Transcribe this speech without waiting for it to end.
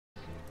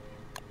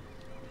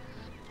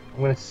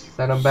I'm gonna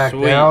send them back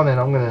Sweet. down, and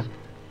I'm gonna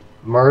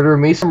murder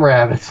me some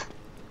rabbits.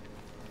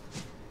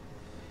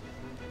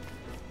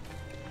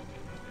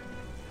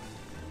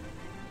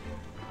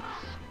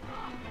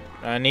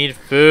 I need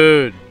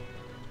food.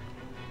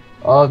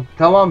 Oh,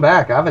 come on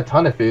back. I have a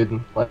ton of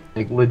food.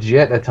 Like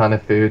legit a ton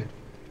of food.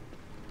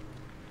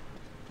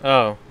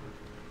 Oh.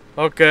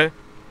 Okay.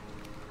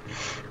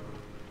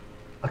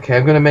 Okay,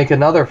 I'm gonna make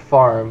another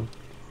farm.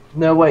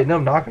 No, wait, no,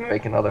 I'm not gonna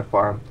make another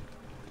farm.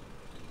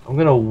 I'm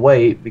gonna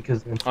wait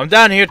because then I'm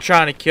down here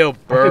trying to kill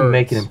I birds. can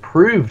make an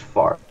improved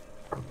farm.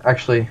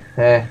 Actually,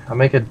 I'll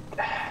make a...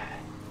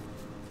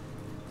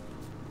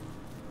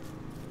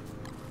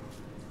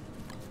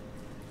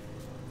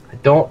 I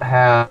don't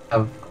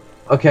have...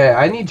 Okay,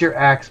 I need your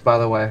axe, by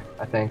the way,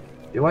 I think.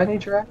 Do I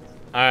need your axe?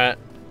 Alright.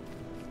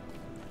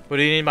 What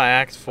do you need my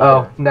axe for?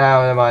 Oh,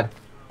 no, never mind.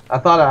 I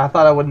thought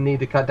I wouldn't need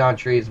to cut down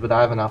trees, but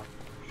I have enough.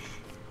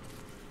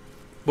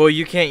 Well,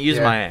 you can't use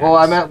my axe. Well,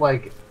 I meant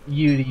like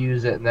you to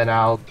use it, and then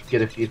I'll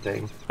get a few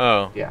things.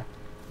 Oh. Yeah,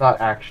 not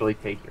actually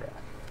take your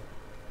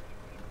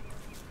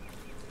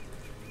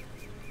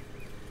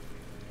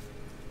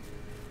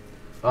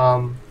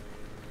axe.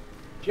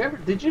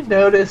 Did you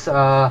notice?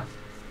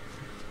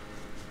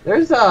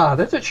 There's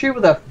a tree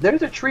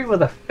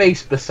with a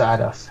face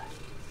beside us.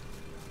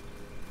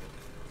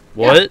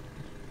 What? Yeah.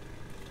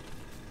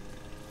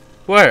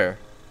 Where?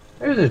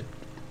 There's a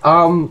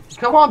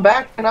come on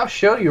back and I'll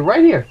show you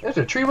right here. There's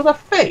a tree with a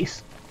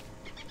face.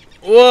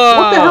 Whoa!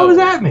 What the hell does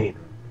that mean?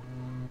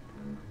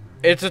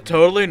 It's a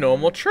totally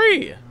normal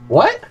tree.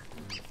 What?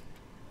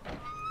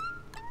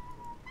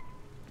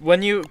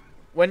 When you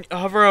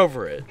hover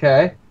over it.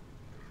 Okay.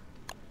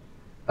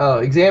 Oh,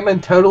 examine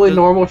totally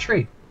normal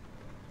tree.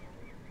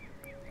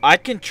 I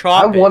can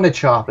chop it. I want to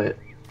chop it.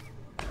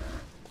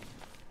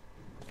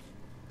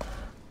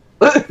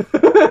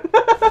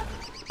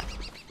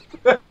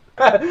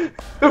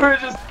 We're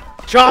just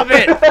chop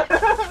it.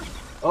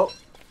 Oh,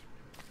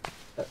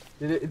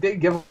 it didn't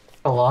give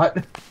a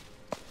lot.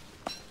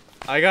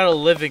 I got a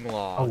living A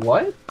log.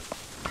 what?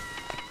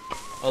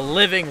 A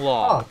living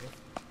log. Oh.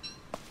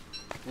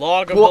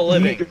 Log of Well, the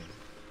living.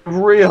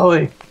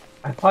 Really?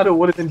 I thought it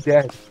would have been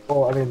dead.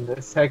 Well, I mean,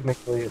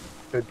 technically it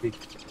could be.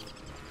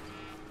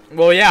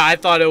 Well, yeah, I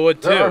thought it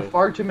would too. There are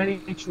far too many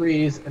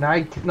trees, and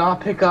I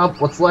cannot pick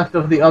up what's left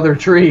of the other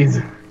trees.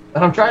 And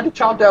I'm trying to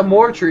chop down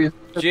more trees.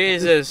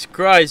 Jesus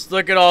Christ,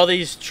 look at all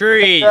these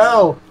trees.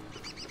 No!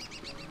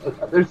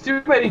 There's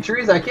too many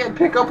trees, I can't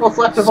pick up what's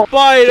left of all the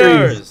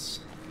Spiders! trees.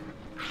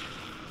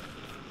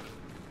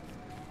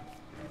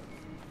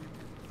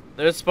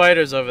 There's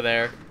spiders over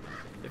there.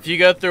 If you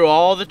go through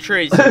all the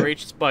trees, you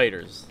reach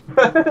spiders.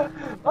 Well,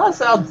 that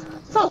sounds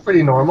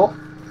pretty normal.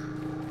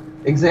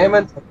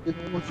 Examine.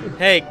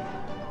 Hey.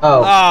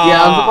 Oh,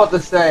 yeah, I was about to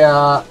say,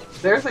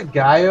 there's a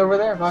guy over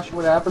there. I'm not sure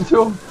what happened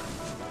to him.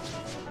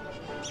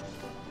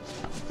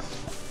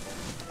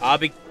 I'll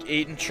be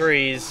eating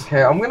trees.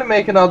 Okay, I'm gonna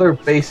make another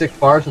basic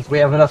farm since we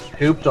have enough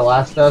poop to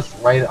last us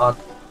right on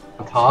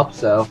top,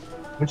 so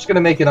I'm just gonna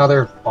make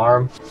another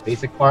farm,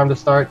 basic farm to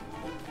start.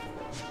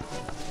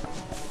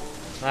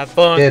 Have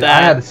fun with Dude,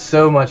 that. I had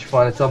so much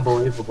fun, it's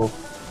unbelievable.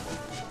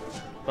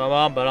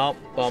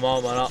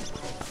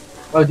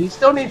 Oh, do you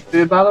still need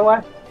food, by the way?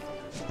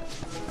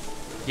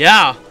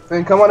 Yeah.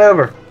 Then come on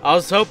over. I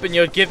was hoping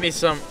you'd give me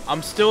some.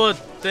 I'm still a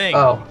thing.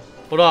 Oh.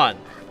 Hold on.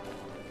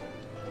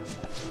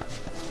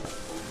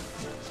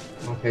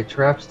 Okay,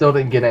 traps still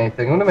didn't get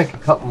anything. I'm gonna make a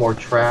couple more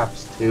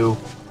traps, too.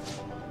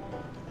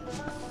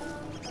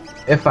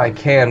 If I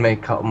can make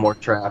a couple more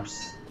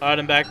traps. Alright,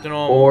 I'm back to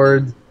normal.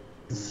 Boards.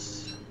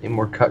 Need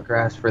more cut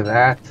grass for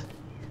that.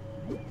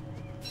 I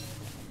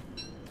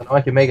know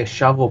I can make a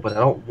shovel, but I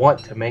don't want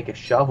to make a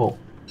shovel.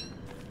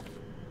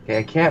 Okay,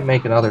 I can't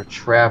make another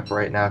trap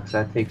right now because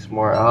that takes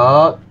more.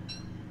 Oh,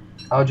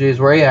 geez,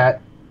 where you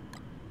at?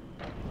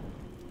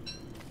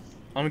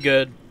 I'm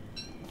good.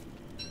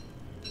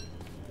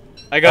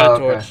 I got a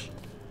torch.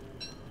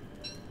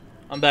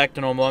 I'm back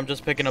to normal. I'm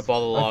just picking up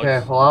all the logs.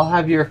 Okay, well, I'll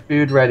have your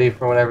food ready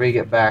for whenever you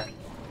get back.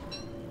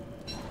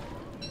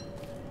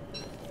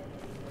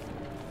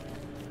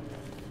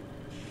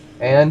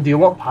 And do you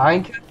want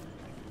pine?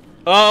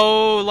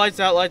 Oh, lights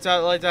out, lights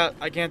out, lights out.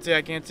 I can't see,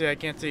 I can't see, I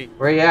can't see.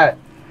 Where you at?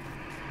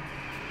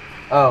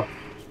 Oh.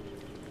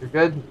 You're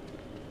good?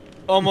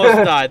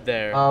 Almost died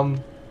there.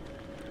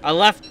 I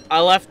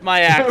left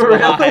my axe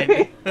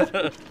behind.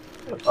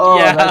 Oh,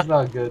 yeah. That's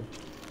not good.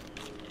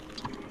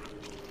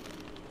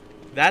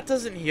 That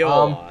doesn't heal a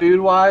lot.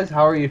 Food-wise,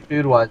 how are you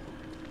food-wise?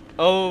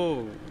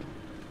 Oh.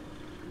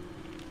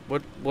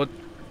 What?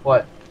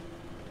 What?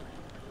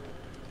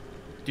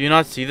 Do you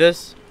not see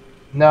this?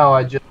 No,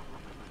 I just...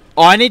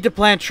 Oh, I need to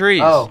plant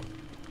trees. Oh.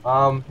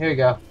 Here you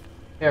go.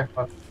 Here.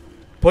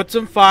 Put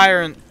some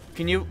fire in.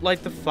 Can you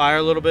light the fire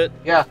a little bit?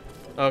 Yeah.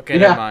 Okay,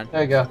 never mind.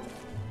 There you go.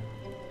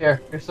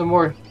 Here's some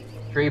more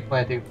tree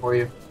planting for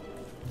you.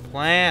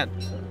 Plant.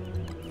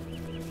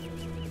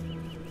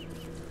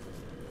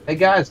 Hey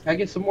guys, can I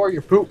get some more of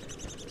your poop?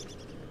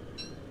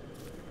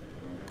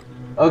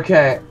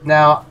 Okay,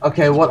 now,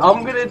 what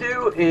I'm gonna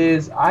do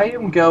is I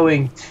am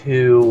going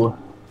to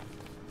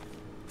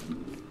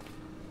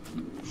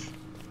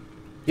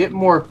get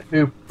more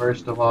poop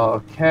first of all.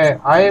 Okay,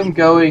 I am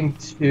going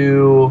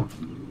to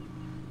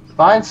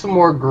find some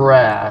more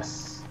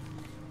grass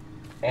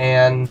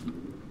and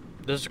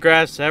There's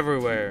grass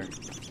everywhere.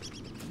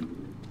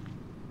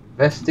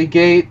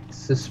 investigate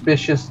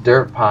suspicious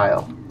dirt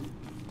pile.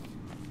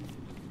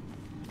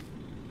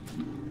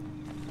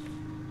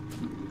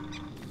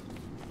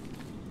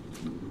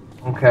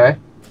 Okay.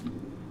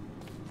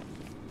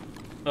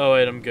 Oh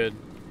wait, I'm good.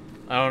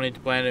 I don't need to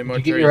plant any more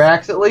Did you get trees. your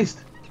axe at least?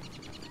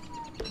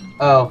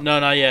 Oh.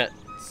 No, not yet.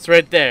 It's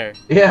right there.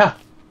 Yeah.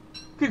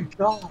 Good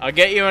God. I'll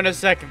get you in a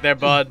second there,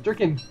 bud.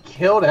 Freaking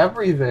killed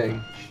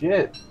everything.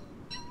 Shit.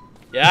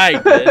 Yeah, I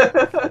did.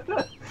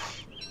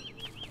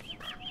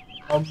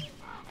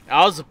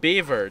 I was a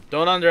beaver.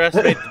 Don't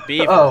underestimate the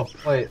beaver. Oh,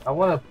 wait. I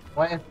want to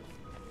plant.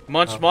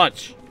 Munch,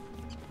 munch.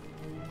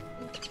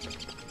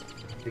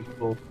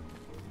 Cool.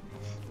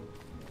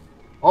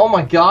 Oh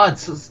my God.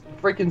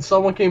 Freaking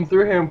someone came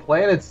through here and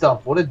planted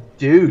stuff. What a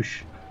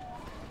douche.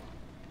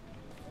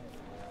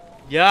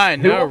 Yeah, I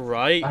know,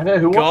 right? I know.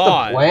 Who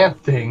wants to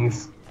plant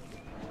things?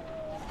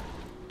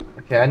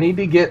 Okay, I need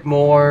to get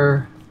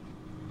more.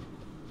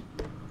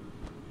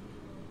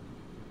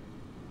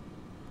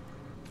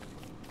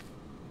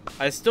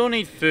 I still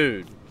need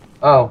food.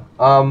 Oh,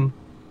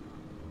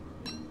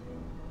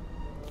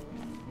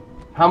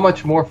 how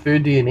much more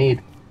food do you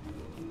need?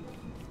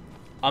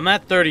 I'm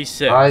at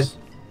 36. I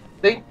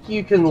think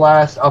you can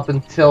last up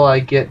until I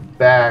get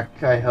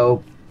back, I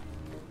hope.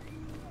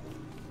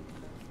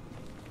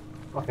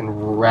 Fucking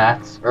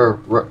rats, or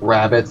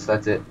rabbits,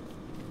 that's it.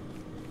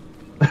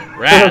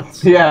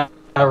 Rats? Yeah,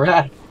 a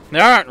rat.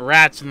 There aren't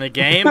rats in the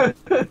game.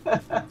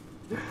 I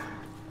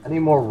need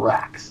more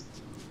racks.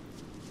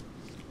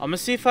 I'm gonna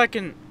see if I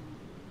can...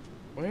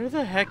 Where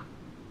the heck...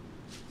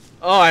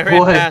 Oh, I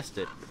ran past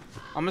it.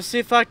 I'm gonna see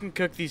if I can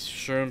cook these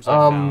shrooms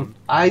I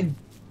found.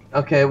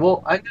 Okay,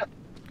 well, I got...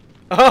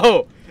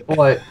 Oh!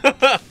 What?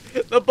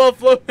 The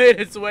buffalo made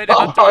its way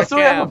down to our so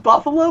we have a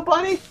buffalo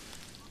buddy?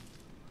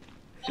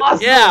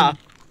 Awesome! Yeah!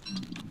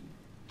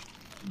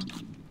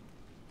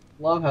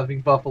 Love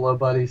having buffalo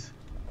buddies.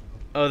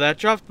 Oh, that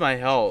dropped my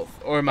health.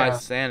 Or my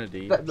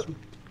sanity. The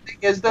thing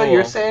is, though,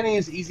 your sanity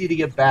is easy to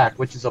get back,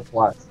 which is a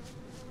plus.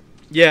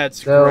 Yeah,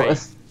 it's great.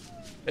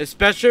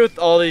 Especially with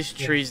all these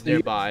trees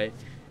nearby.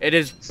 It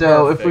is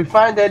So, perfect. if we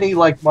find any,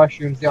 like,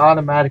 mushrooms, they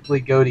automatically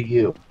go to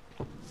you.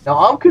 Now,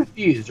 I'm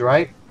confused,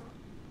 right?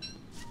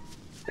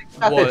 Think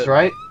about this,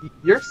 right?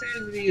 Your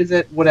sanity is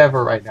at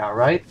whatever right now,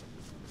 right?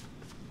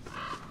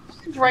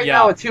 It's right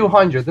now at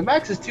 200. The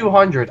max is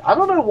 200. I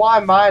don't know why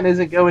mine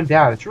isn't going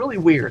down. It's really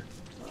weird.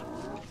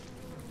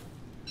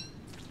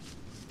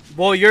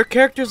 Well, your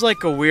character's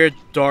like a weird,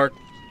 dark,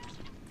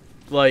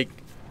 like...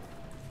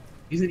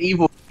 He's an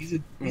evil... He's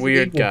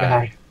weird an evil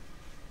guy.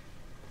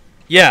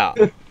 Yeah.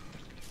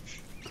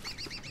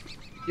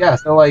 Yeah,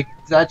 so, like,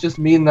 does that just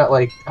mean that,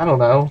 like, I don't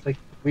know, like,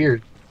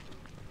 weird.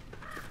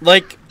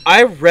 Like,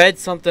 I read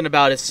something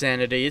about his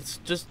sanity. It's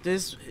just,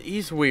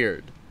 he's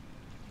weird.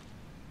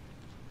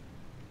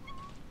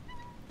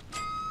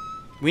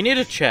 We need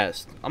a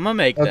chest. I'm gonna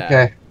make that.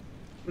 Okay.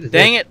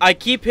 Dang it, I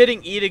keep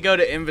hitting E to go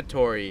to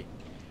inventory.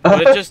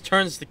 But it just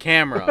turns the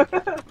camera.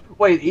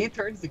 Wait, E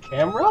turns the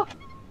camera?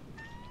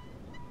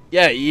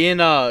 Yeah, E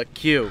and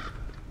Q.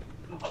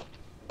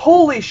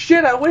 Holy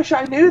shit, I wish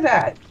I knew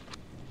that!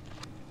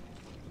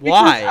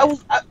 Why?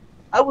 Because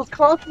I was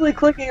constantly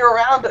clicking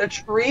around a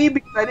tree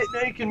because I didn't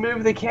know you could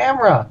move the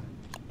camera.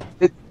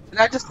 And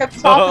I just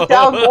kept chopping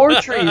down more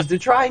trees to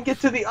try and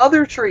get to the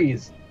other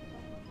trees.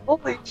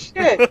 Holy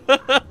shit!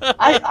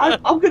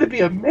 I'm gonna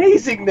be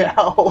amazing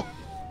now!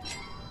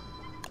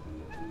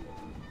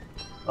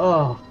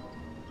 Oh.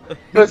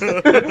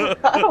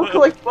 I don't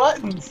click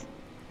buttons!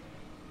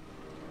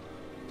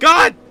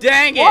 God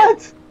dang it!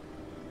 What?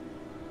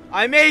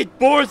 I made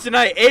boards and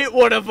I ate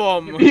one of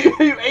them!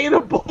 You ate a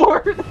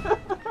board?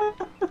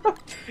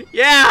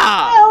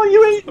 Yeah! What the hell are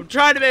you eating? I'm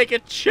trying to make a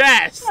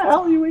chest! What the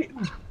hell are you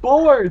eating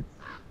boards?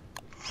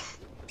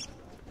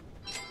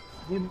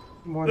 You need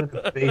more than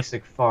a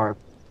basic farm.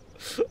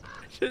 I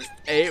just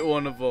ate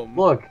one of them.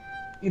 Look,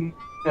 you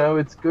know,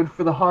 it's good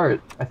for the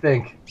heart, I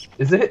think.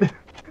 Is it?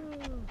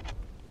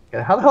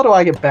 How the hell do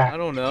I get back? I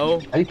don't know.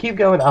 I keep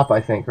going up,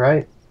 I think,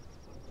 right?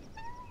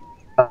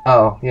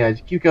 Oh, yeah,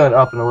 just keep going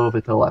up and a little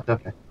bit to the left.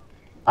 Okay.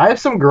 I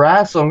have some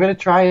grass, so I'm going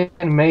to try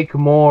and make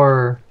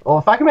more... Well,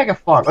 if I can make a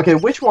farm... Okay,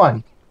 which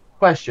one?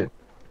 Question.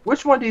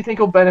 Which one do you think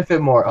will benefit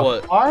more?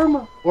 A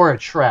farm or a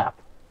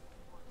trap?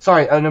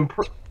 Sorry, an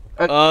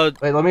wait,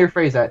 let me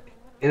rephrase that.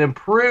 An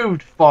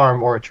improved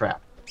farm or a trap?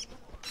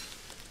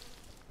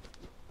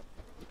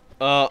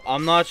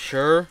 I'm not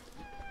sure.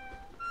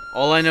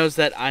 All I know is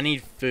that I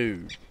need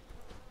food.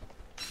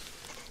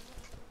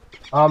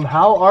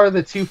 How are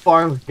the two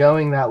farms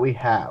going that we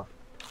have?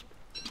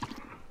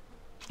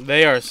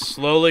 They are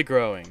slowly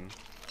growing.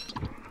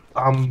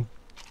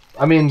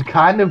 I mean,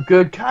 kind of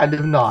good, kind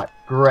of not.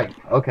 Great.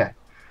 Okay.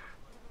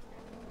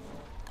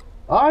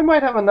 I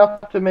might have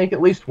enough to make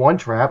at least one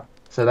trap,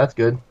 so that's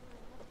good.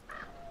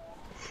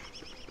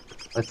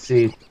 Let's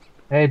see.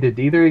 Hey, did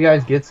either of you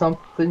guys get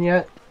something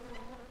yet?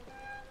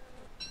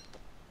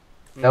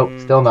 Nope,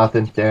 still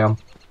nothing. Damn.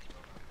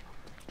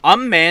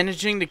 I'm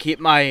managing to keep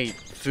my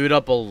food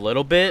up a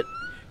little bit.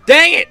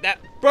 Dang it! That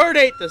bird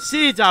ate the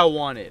seeds I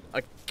wanted.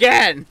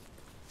 Again!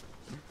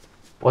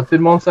 What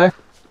did Mom say?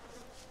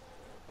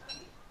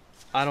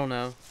 I don't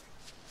know.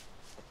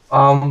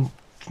 Can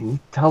you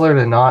tell her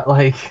to not,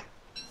 like,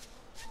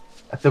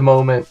 at the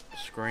moment.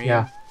 Scream?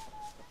 Yeah.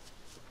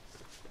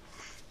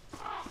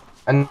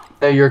 I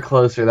know you're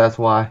closer, that's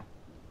why.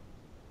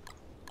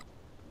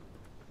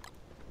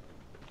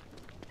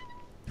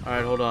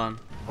 Alright, hold on.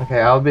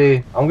 Okay, I'm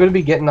gonna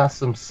be getting us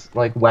some,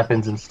 like,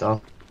 weapons and stuff.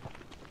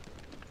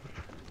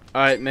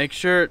 Alright, make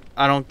sure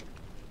I don't...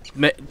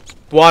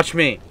 watch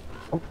me.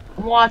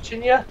 I'm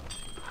watching you.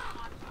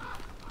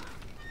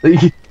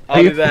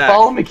 I'll be back.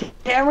 Follow me,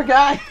 camera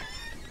guy.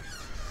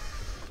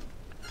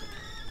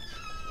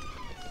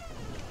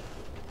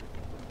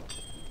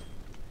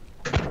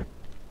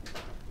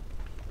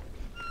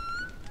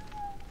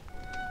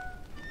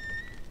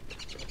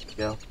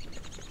 Go.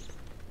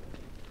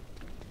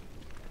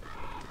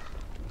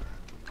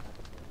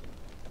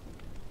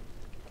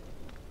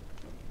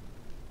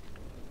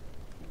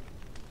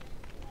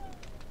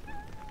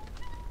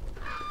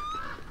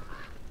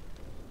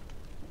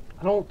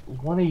 I don't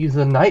want to use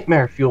a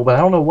nightmare fuel, but I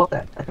don't know what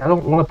that. I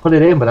don't want to put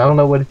it in, but I don't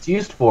know what it's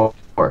used for.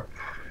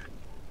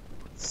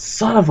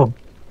 Son of a!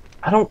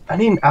 I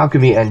need an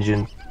alchemy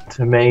engine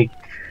to make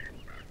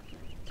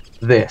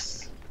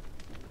this,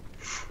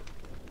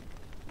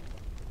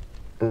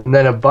 and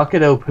then a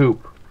bucket of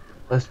poop.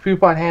 Less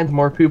poop on hands,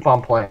 more poop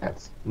on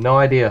plants. No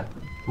idea.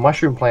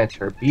 Mushroom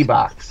planter, bee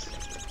box,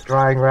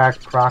 drying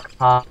rack, crock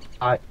pot,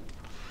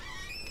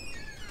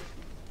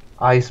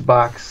 ice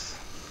box.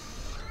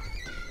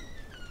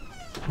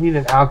 I need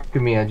an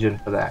alchemy engine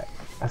for that.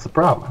 That's the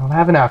problem. I don't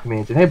have an alchemy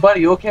engine. Hey,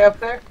 buddy, you okay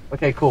up there?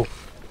 Okay, cool.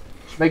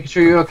 Just making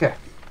sure you're okay.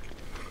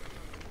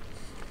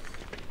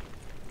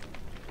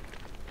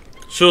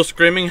 Still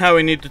screaming how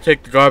we need to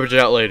take the garbage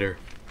out later.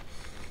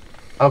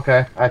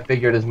 Okay, I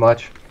figured as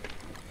much.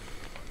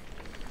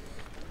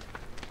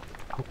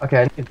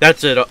 Okay.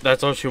 That's it.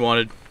 That's all she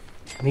wanted.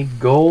 I need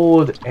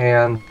gold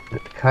and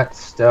cut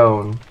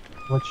stone.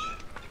 Which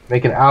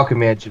make an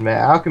alchemy engine. Man,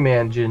 alchemy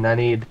engine. I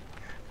need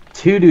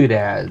 2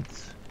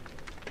 doodads,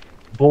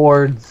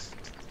 boards,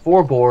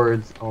 4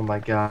 boards. Oh my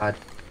god.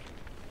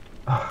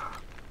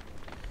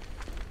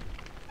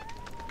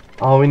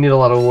 Oh, we need a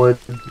lot of wood.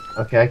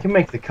 Okay, I can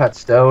make the cut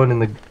stone and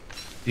the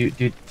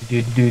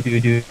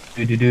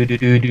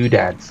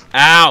doodads.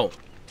 Ow!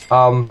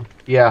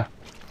 Yeah.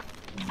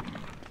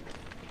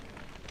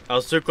 I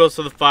was too close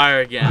to the fire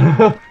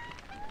again.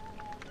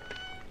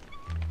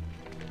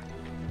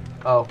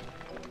 Oh.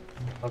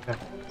 Okay.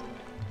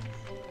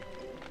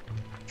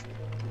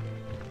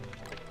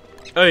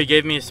 Oh, you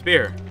gave me a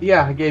spear.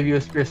 Yeah, I gave you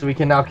a spear so we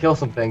can now kill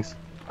some things.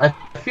 I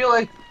feel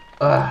like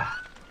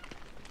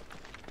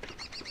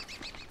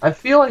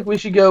we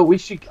should go.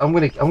 I'm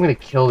gonna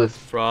kill this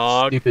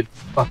frog. Stupid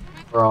fucking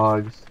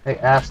frogs. Hey,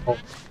 asshole.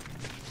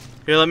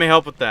 Here, let me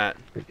help with that.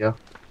 There you go.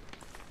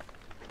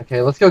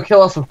 Okay, let's go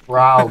kill us some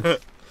frogs.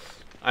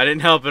 I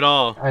didn't help at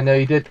all. I know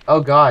you did. Oh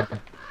god.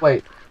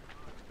 Wait.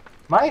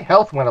 My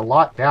health went a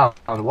lot down.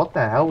 What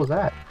the hell was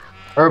that?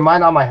 Or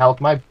not my health.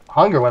 My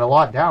hunger went a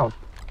lot down.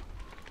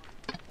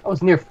 I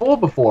was near full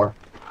before.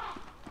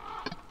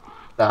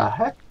 The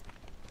heck?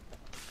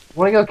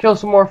 Wanna go kill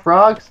some more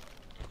frogs?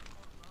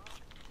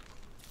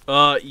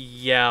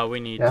 Yeah, we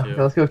need to.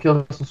 Okay, let's go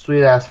kill some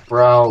sweet ass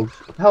frogs.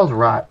 What the hell's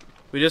rot?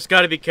 We just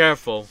gotta be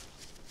careful.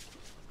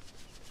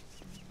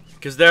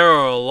 Because there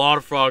are a lot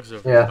of frogs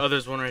over here. Oh,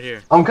 there's one right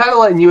here. I'm kinda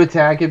letting you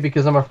attack it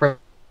because I'm a frail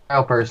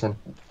person.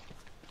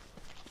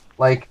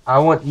 Like, I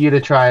want you to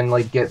try and,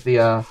 like, get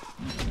the,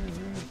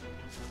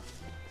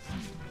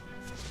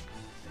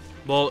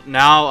 Well,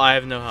 now I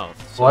have no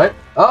health. So. What?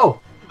 Oh!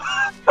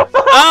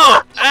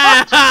 Oh!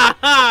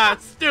 Ah,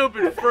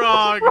 stupid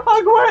frog! The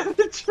frog went in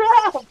the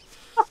trap!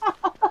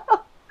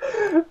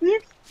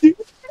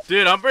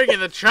 Dude, I'm bringing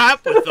the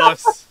trap with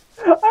us!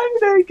 I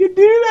didn't know you could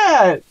do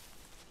that!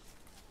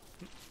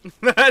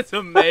 That's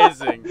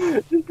amazing.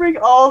 Just bring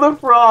all the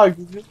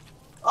frogs.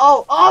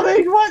 Oh,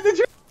 they went in the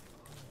trap!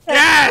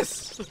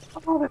 Yes!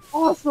 Oh, that's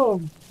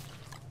awesome!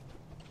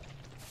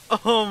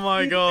 Oh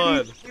my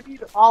god. We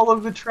need all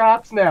of the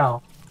traps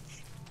now.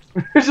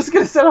 We're just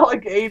gonna set out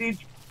like 80.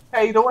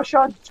 Hey, you know what,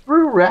 Sean?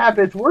 Screw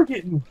rabbits. We're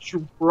getting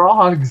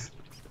frogs.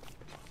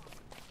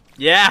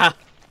 Yeah.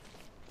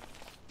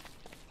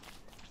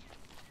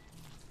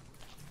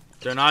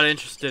 They're not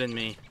interested in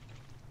me.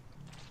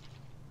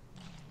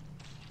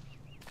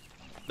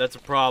 That's a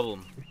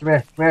problem.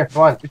 Come here,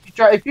 come on.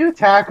 If you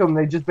attack them,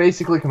 they just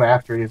basically come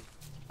after you.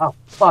 Oh,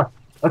 fuck.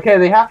 Okay,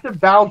 they have to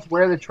bounce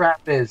where the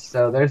trap is,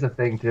 so there's a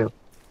thing too.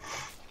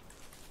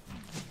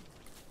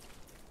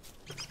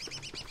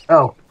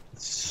 Oh,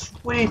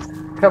 sweet.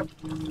 Come.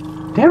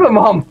 Damn it,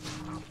 Mom.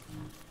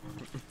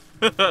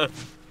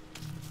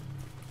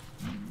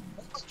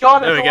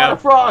 Sean, there's a lot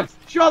of frogs.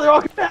 Sean, they're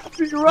all coming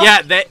after you.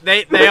 Yeah, they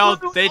do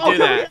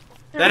that.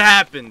 That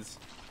happens.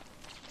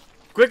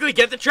 Quickly,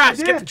 get the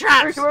traps. Get the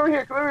traps. Come over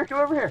here. Come over here. Come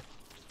over here.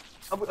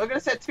 I'm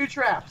gonna set 2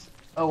 traps.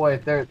 Oh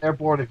wait, they're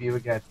bored of you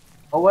again.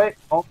 Oh wait.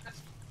 Oh.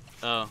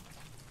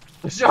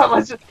 Sean,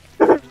 let's just.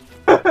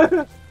 Oh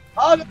no.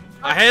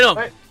 I hit him.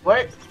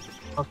 Wait.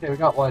 Okay, we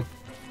got one.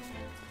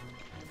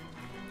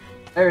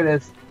 There it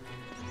is.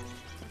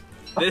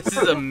 This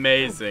is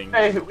amazing.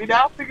 Hey, we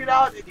now figured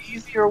out an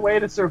easier way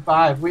to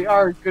survive. We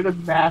are gonna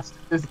master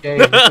this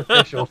game. It's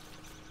official.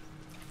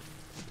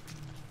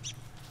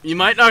 You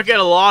might not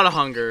get a lot of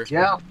hunger.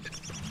 Yeah.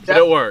 But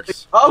it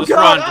works. Oh just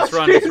god! Run, just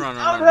run, just run.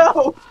 Oh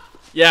no!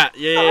 Yeah.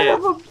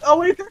 Oh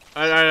wait,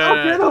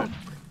 get him!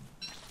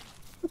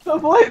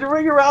 I'm waiting to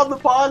ring around the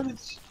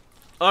pond.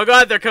 Oh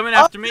god, they're coming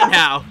after me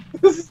now.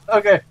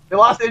 Okay, they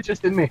lost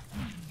interest in me.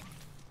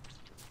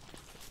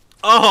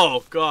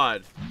 Oh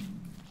god.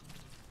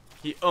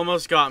 He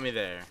almost got me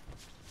there.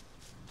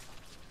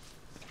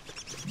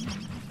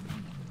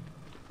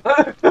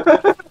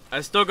 I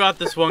still got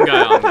this one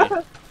guy on me.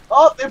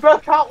 Oh, they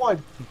both caught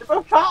one. They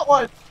both caught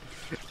one.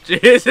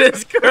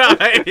 Jesus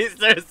Christ,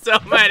 there's so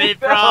many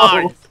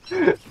frogs.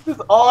 This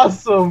is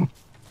awesome.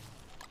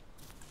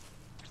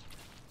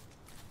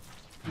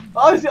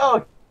 Oh, okay,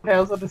 I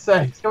was about to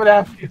say, he's coming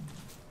after you.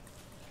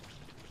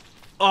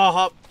 Oh,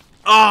 hop.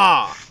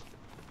 Ah!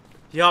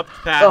 He hopped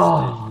past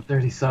it.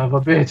 Dirty son of a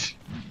bitch.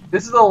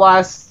 This is the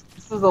last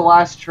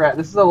trap.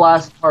 This is the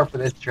last part for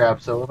this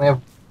trap, so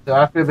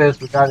after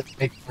this we gotta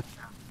make more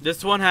traps.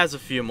 This one has a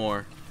few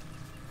more.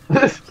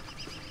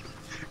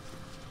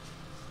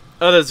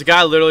 Oh, there's a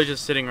guy literally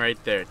just sitting right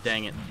there.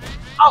 Dang it.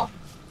 Oh,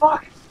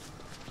 fuck.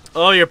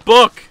 Oh, your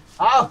book.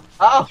 Oh.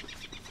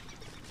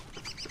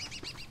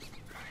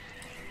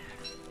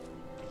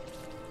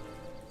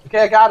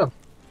 Okay, I got him.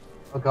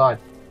 Oh god.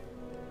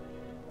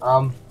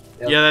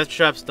 Yep. Yeah, that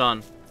trap's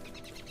done.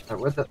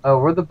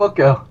 Where'd the book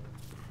go?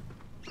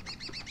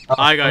 Oh,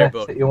 I got your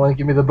book. You want to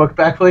give me the book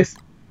back, please?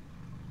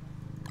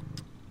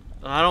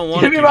 I don't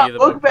want to give me my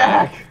book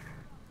back.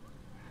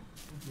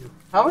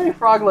 How many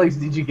frog legs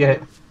did you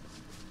get?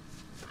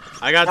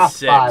 I got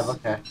 6. 5.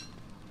 Okay.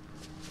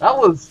 That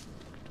was.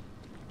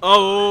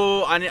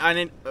 Oh, I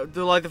need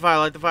to light the fire.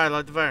 Light the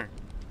fire.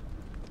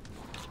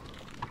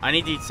 I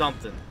need to eat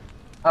something.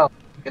 Oh,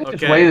 you could have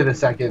just waited a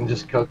second and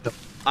just cooked them.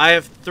 I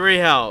have 3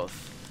 health.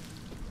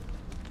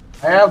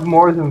 I have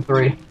more than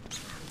 3.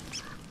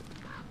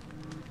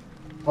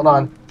 Hold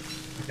on.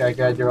 Okay,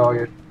 good. You're all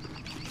good.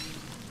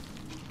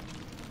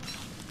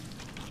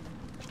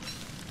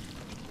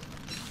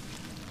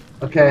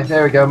 Okay,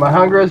 there we go. My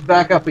hunger is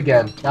back up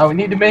again. Now we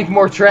need to make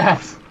more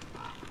traps.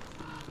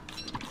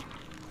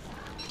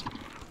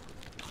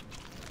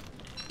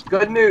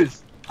 Good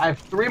news. I have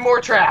 3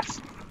 more traps.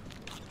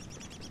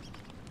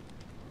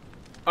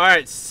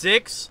 Alright,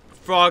 6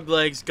 frog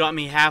legs got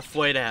me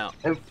halfway to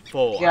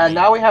full. Yeah,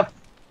 now we have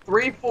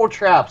 3 full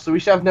traps, so we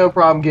should have no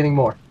problem getting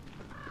more.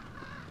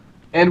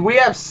 And we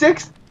have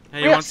 16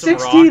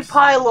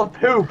 pile of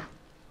poop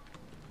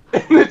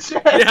in the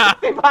chest. Yeah.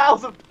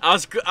 Piles of.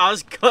 I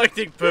was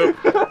collecting poop.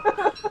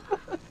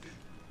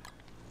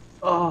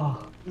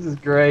 Oh, this is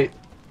great.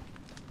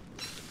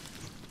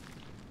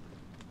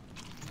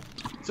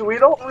 So we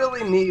don't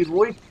really need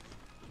we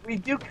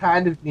do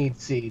kind of need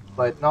seeds,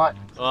 but not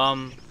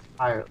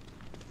entirely.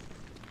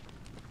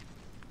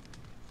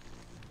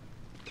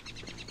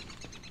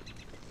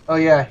 Oh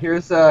yeah,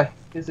 here's a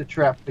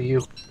trap for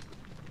you.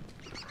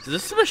 Does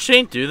this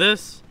machine do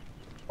this?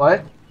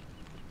 What?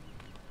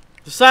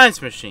 The science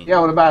machine.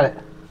 Yeah, what about it?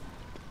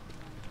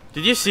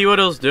 Did you see what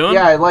it was doing?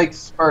 Yeah, it like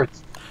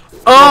spurts.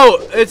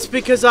 Oh, it's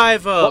because I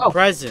have a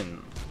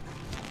present.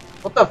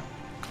 What the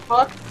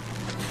fuck?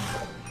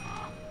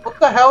 What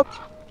the hell?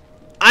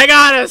 I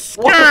got a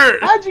skirt! What?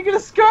 How'd you get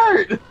a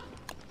skirt?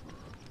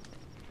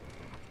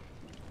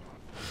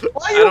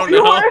 Why are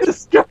you wearing a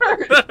skirt?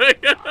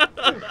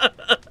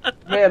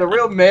 Man, a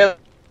real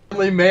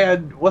manly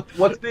man.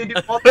 What's they do?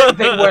 What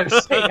they wear?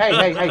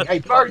 Hey,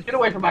 Bart, get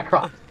away from my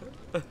crop.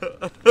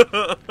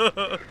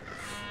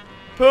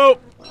 Poop.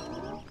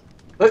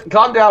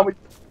 Calm down.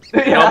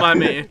 Don't mind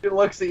me. He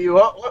looks at you.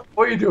 What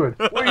are you doing?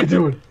 What are you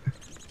doing?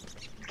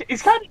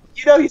 He's kind of,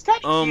 he's kind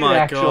of cute,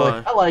 actually.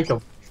 God. I like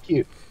him. He's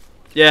cute.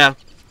 Yeah.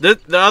 The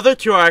other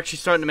 2 are actually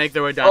starting to make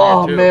their way down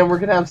here, too. Oh, man, we're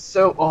gonna have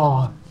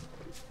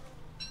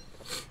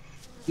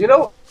You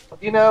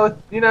know,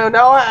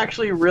 now I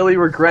actually really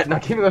regret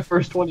not getting the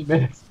first 20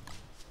 minutes.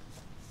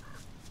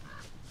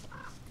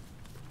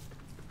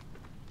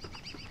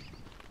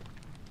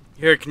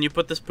 Here, can you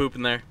put this poop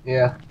in there?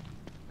 Yeah.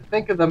 I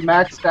think of the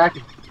max stack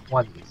is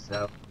 20,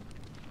 so.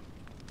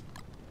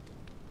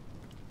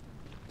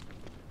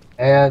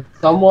 And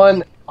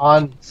someone is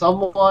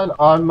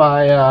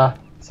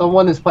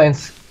playing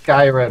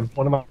Skyrim.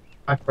 One of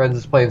my friends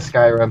is playing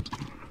Skyrim.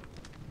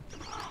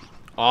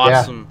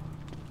 Awesome. Yeah.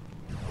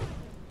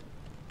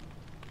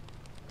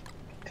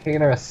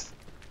 Container, a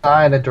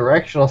sign, a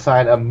directional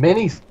sign, a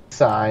mini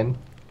sign.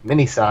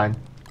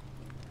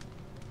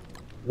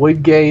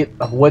 Wood gate,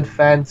 a wood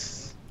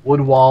fence,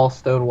 wood wall,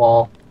 stone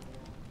wall.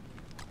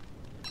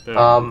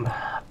 Boom.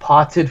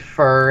 Potted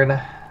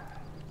fern.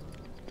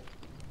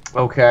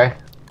 Okay.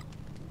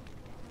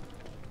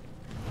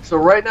 So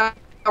right now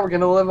we're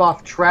gonna live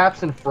off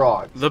traps and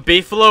frogs. The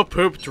beefalo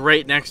pooped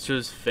right next to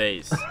his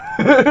face.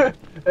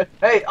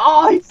 Hey,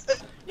 oh,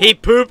 he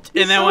pooped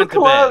and then so went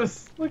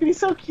close. to bed. Look at, he's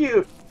so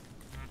cute.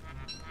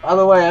 By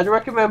the way, I'd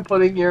recommend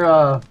putting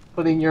your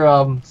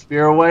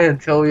spear away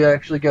until we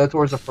actually go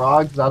towards the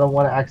frog, because I don't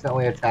want to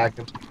accidentally attack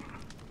him.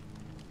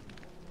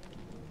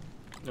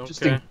 Okay,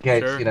 just in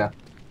case, sure. you know.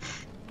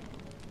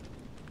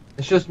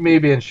 It's just me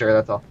being sure,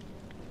 that's all.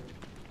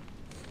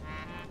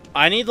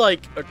 I need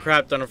like a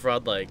crap ton of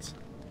frog legs.